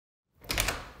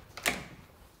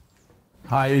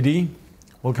Hi AD,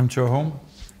 welcome to our home.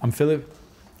 I'm Philip.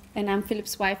 And I'm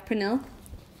Philip's wife, Pernille.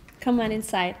 Come on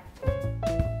inside.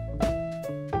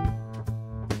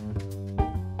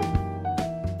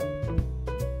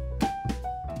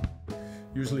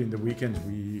 Usually in the weekends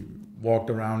we walked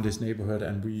around this neighborhood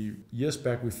and years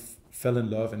back we fell in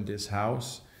love in this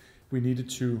house. We needed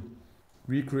to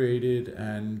recreate it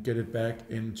and get it back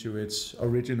into its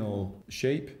original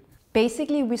shape.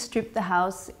 Basically, we stripped the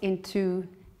house into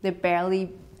the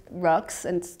barely rocks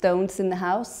and stones in the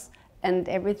house, and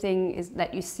everything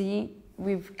that you see,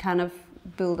 we've kind of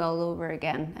built all over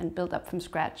again and built up from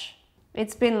scratch.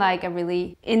 It's been like a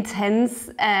really intense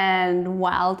and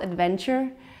wild adventure.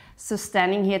 So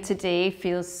standing here today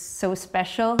feels so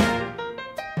special.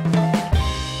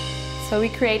 So we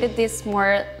created this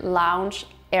more lounge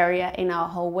area in our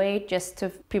hallway just to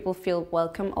people feel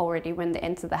welcome already when they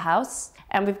enter the house.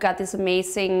 And we've got this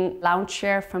amazing lounge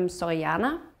chair from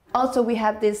Soriana. Also, we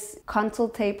have this console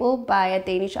table by a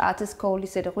Danish artist called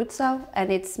Rutsav, and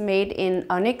it's made in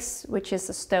onyx, which is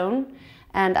a stone.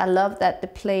 And I love that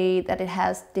that it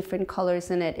has different colors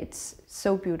in it. It's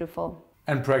so beautiful.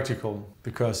 And practical,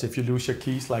 because if you lose your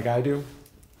keys like I do,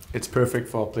 it's perfect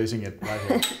for placing it right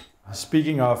here.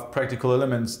 Speaking of practical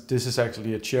elements, this is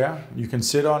actually a chair. You can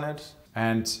sit on it,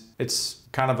 and it's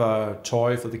kind of a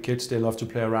toy for the kids. They love to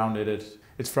play around with it.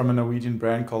 It's from a Norwegian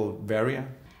brand called Weitere.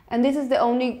 And this is the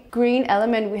only green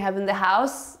element we have in the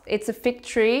house. It's a fig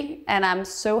tree, and I'm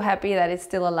so happy that it's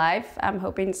still alive. I'm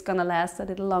hoping it's gonna last a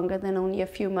little longer than only a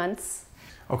few months.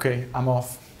 Okay, I'm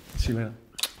off. See you later.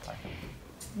 Bye.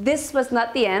 This was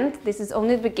not the end. This is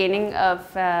only the beginning of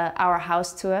our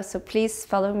house tour, so please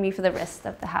follow me for the rest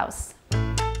of the house.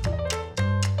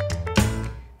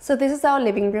 So this is our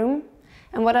living room,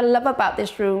 and what I love about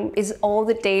this room is all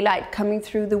the daylight coming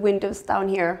through the windows down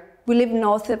here. We live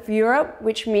north of Europe,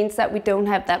 which means that we don't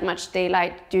have that much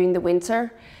daylight during the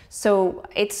winter, so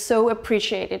it's so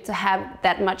appreciated to have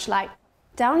that much light.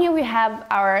 Down here we have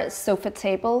our sofa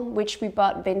table, which we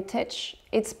bought vintage.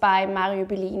 It's by Mario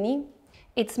Bellini.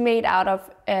 It's made out of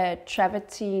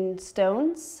travertine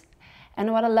stones.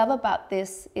 And what I love about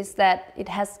this is that it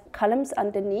has columns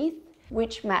underneath,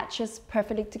 which matches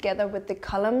perfectly together with the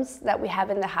columns that we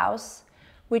have in the house,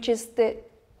 which is the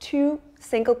two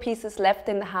single pieces left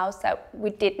in the house that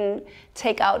we didn't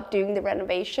take out during the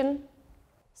renovation.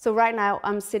 So right now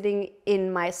I'm sitting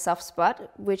in my soft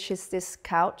spot, which is this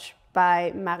couch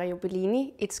by Mario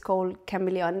Bellini. It's called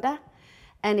Camilleonda,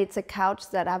 and it's a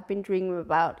couch that I've been dreaming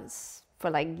about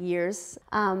for like years.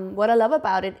 What I love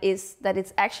about it is that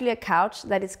it's actually a couch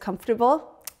that is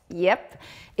comfortable. Yep,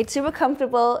 it's super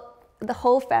comfortable. The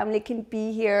whole family can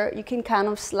be here. You can kind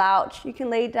of slouch, you can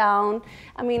lay down.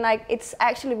 I mean, like, it's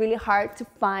actually really hard to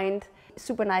find a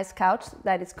super nice couch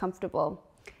that is comfortable,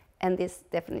 and this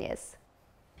definitely is.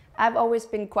 I've always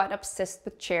been quite obsessed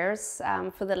with chairs.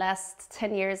 For the last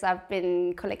 10 years I've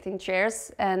been collecting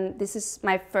chairs, and this is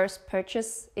my first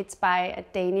purchase. It's by a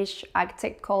Danish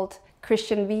architect called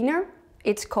Christian Wiener.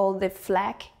 It's called the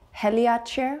Flag Halliard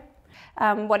chair.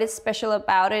 What is special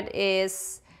about it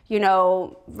is, you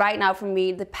know, right now for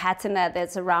me, the patina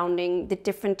that's surrounding the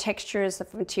different textures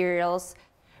of materials.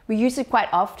 We use it quite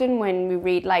often when we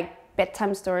read like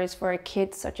bedtime stories for our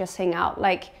kids or just hang out.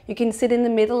 Like, you can sit in the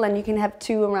middle and you can have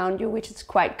two around you, which is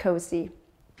quite cozy.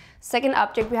 Second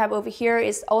object we have over here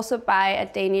is also by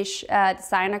a Danish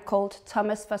designer called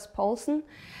Thomas Foss Poulsen.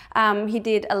 He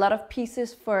did a lot of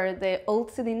pieces for the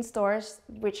old Celine stores,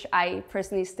 which I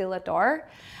personally still adore.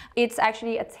 It's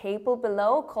actually a table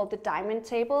below called the diamond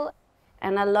table.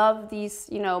 And I love these,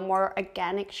 you know, more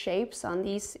organic shapes on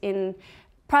these in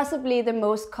possibly the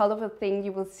most colorful thing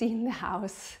you will see in the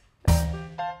house.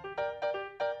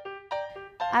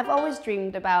 I've always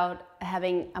dreamed about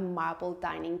having a marble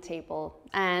dining table,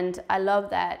 and I love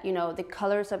that, you know, the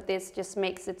colors of this just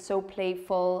makes it so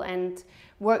playful and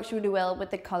works really well with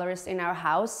the colors in our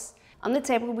house. On the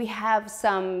table we have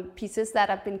some pieces that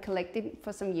I've been collecting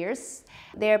for some years.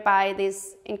 They're by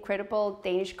this incredible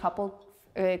Danish couple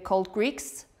called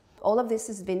Greeks. All of this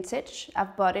is vintage.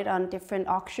 I've bought it on different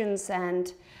auctions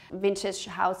and vintage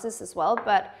houses as well,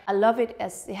 but I love it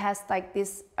as it has like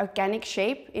this organic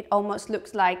shape. It almost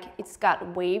looks like it's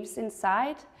got waves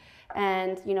inside.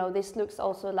 And you know, this looks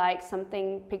also like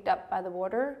something picked up by the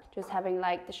water, just having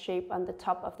like the shape on the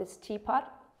top of this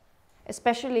teapot.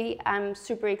 Especially, I'm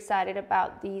super excited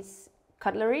about these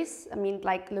cutleries. I mean,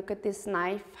 like, look at this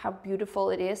knife, how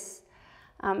beautiful it is.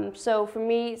 So for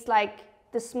me, it's like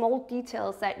the small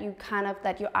details that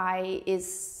your eye is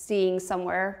seeing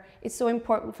somewhere. It's so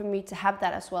important for me to have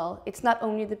that as well. It's not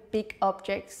only the big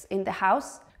objects in the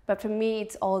house, but for me,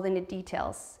 it's all in the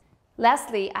details.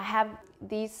 Lastly, I have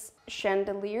these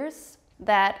chandeliers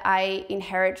that I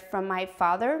inherit from my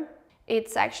father.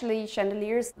 It's actually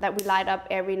chandeliers that we light up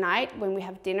every night when we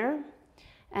have dinner.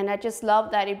 And I just love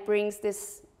that it brings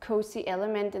this cozy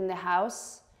element in the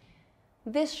house.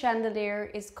 This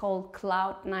chandelier is called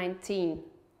Cloud 19.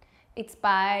 It's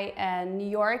by a New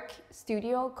York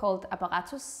studio called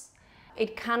Apparatus.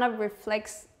 It kind of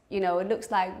reflects, it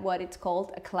looks like what it's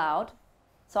called, a cloud.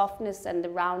 Softness and the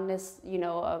roundness,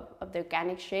 of the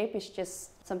organic shape is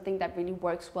just something that really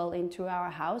works well into our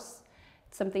house.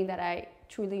 It's something that I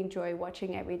truly enjoy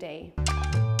watching every day.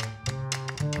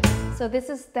 So this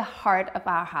is the heart of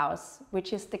our house,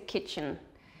 which is the kitchen.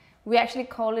 We actually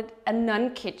call it a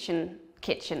non-kitchen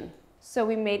kitchen. So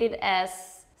we made it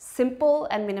as simple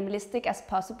and minimalistic as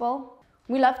possible.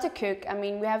 We love to cook. I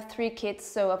mean, we have 3 kids,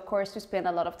 so of course we spend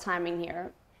a lot of time in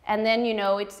here. And then,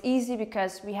 it's easy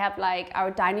because we have like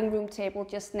our dining room table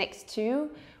just next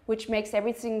to, which makes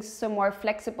everything so more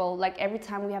flexible. Like every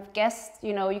time we have guests,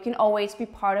 you can always be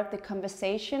part of the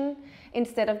conversation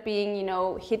instead of being,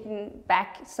 hidden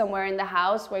back somewhere in the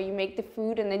house where you make the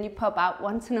food and then you pop out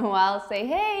once in a while, say,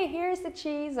 hey, here's the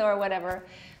cheese or whatever.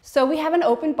 So we have an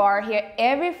open bar here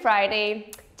every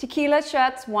Friday. Tequila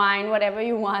shots, wine, whatever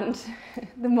you want.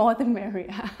 The more the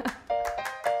merrier.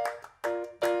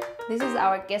 This is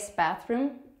our guest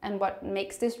bathroom, and what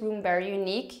makes this room very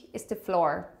unique is the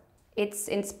floor. It's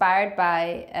inspired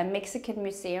by a Mexican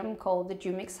museum called the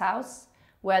Jumex House,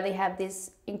 where they have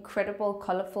this incredible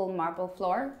colorful marble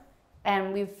floor.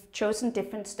 And we've chosen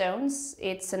different stones.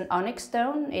 It's an onyx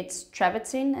stone, it's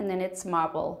travertine, and then it's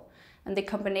marble. And the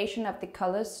combination of the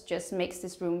colors just makes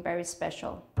this room very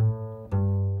special.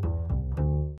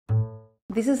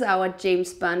 This is our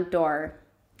James Bond door.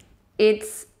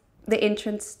 It's the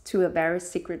entrance to a very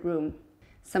secret room.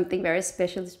 Something very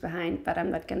special is behind, but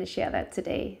I'm not going to share that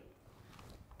today.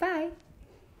 Bye!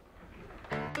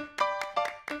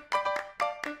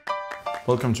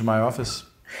 Welcome to my office.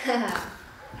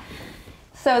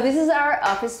 So this is our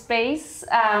office space.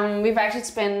 We've actually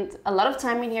spent a lot of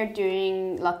time in here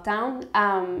during lockdown,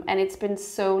 and it's been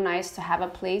so nice to have a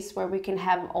place where we can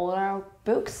have all our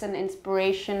books and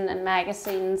inspiration and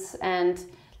magazines and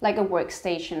like a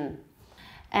workstation.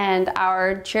 And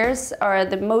our chairs are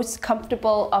the most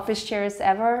comfortable office chairs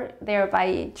ever. They're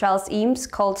by Charles Eames,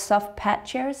 called soft pad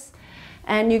chairs.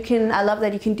 And I love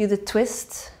that you can do the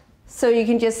twist. So you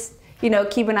can just,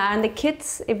 keep an eye on the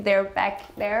kids if they're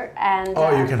back there. And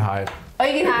you can hide. Oh,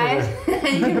 you can hide?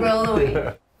 You can roll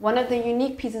away. One of the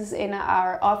unique pieces in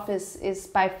our office is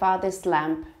by far this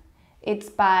lamp. It's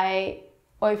by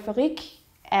Euphoric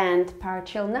and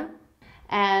Parachilna.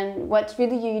 And what's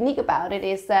really unique about it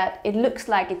is that it looks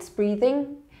like it's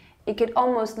breathing. It could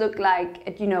almost look like,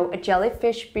 a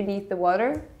jellyfish beneath the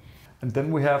water. And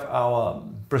then we have our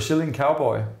Brazilian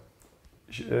cowboy.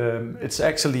 It's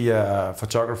actually a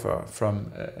photographer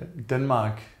from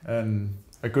Denmark and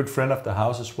a good friend of the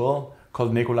house as well,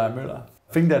 called Nikolaj Møller.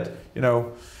 I think that,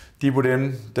 deep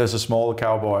within, there's a small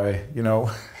cowboy,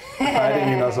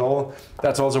 hiding in us all.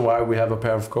 That's also why we have a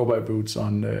pair of cowboy boots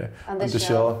on the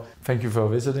shelf. Thank you for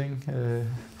visiting.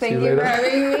 Thank you for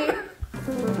having me.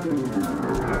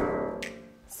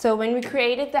 So when we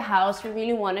created the house, we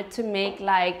really wanted to make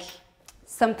like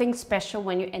something special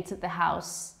when you enter the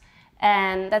house.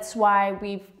 And that's why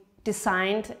we've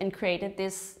designed and created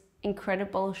this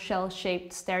incredible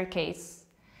shell-shaped staircase.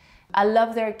 I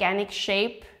love the organic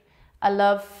shape. I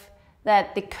love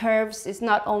that the curves is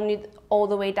not only all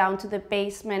the way down to the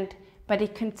basement, but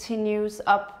it continues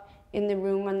up in the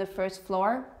room on the first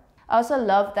floor. I also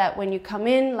love that when you come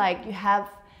in, like you have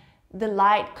the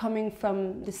light coming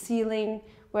from the ceiling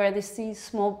where there's these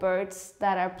small birds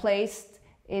that are placed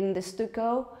in the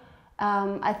stucco.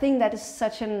 I think that is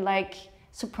such an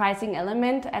surprising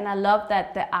element, and I love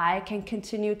that the eye can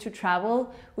continue to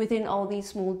travel within all these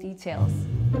small details.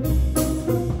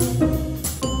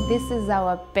 This is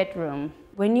our bedroom.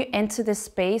 When you enter this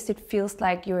space, it feels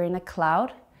like you're in a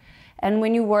cloud. And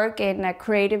when you work in a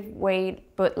creative way,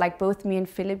 but like both me and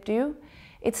Philip do,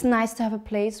 it's nice to have a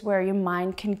place where your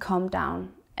mind can calm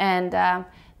down. And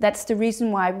that's the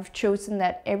reason why we've chosen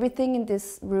that everything in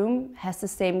this room has the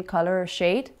same color or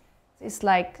shade. It's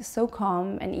like so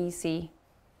calm and easy.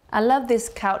 I love this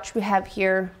couch we have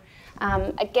here.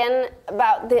 Again,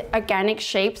 about the organic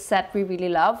shapes that we really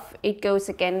love. It goes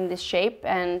again in this shape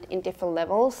and in different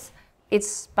levels.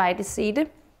 It's by the seed.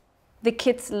 The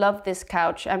kids love this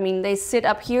couch. I mean, they sit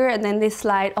up here and then they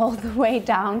slide all the way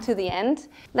down to the end.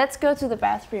 Let's go to the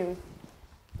bathroom.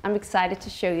 I'm excited to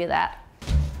show you that.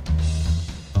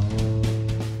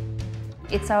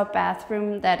 It's our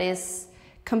bathroom that is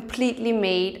completely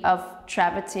made of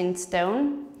travertine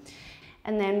stone.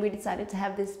 And then we decided to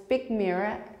have this big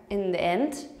mirror in the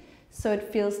end, so it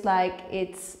feels like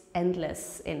it's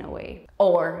endless in a way.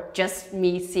 Or just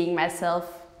me seeing myself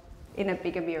in a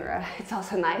bigger mirror. It's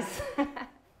also nice.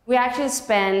 We actually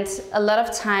spend a lot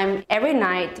of time every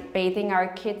night bathing our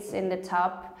kids in the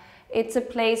tub. It's a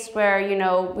place where, you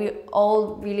know, we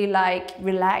all really like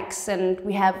relax and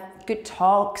we have good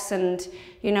talks, and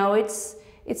you know, it's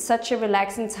such a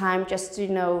relaxing time just to,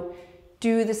 you know,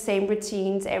 do the same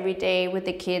routines every day with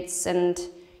the kids. And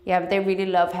yeah, they really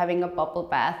love having a bubble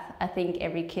bath. I think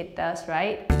every kid does,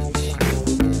 right?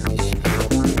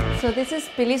 So this is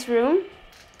Billy's room,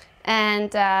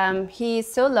 and he's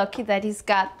so lucky that he's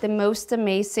got the most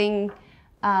amazing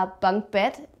bunk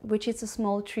bed, which is a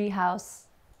small tree house.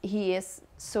 He is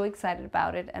so excited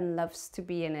about it and loves to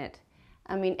be in it.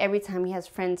 I mean, every time he has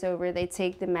friends over, they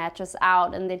take the mattress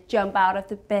out and they jump out of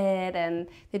the bed and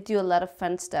they do a lot of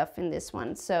fun stuff in this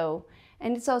one. So,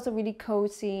 and it's also really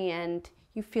cozy and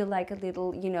you feel like a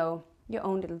little, you know, your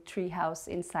own little tree house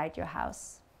inside your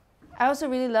house. I also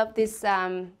really love this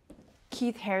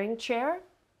Keith Haring chair.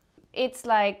 It's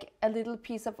like a little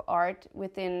piece of art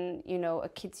within, you know, a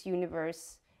kid's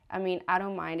universe. I mean, I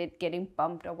don't mind it getting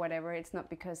bumped or whatever. It's not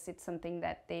because it's something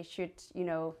that they should, you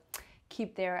know,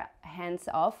 keep their hands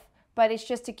off, but it's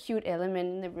just a cute element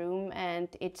in the room, and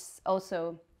it's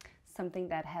also something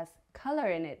that has color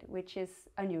in it, which is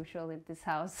unusual in this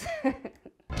house.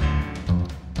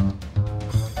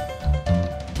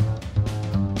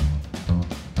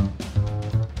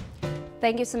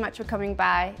 Thank you so much for coming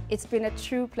by. It's been a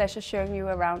true pleasure showing you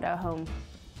around our home.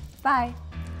 Bye.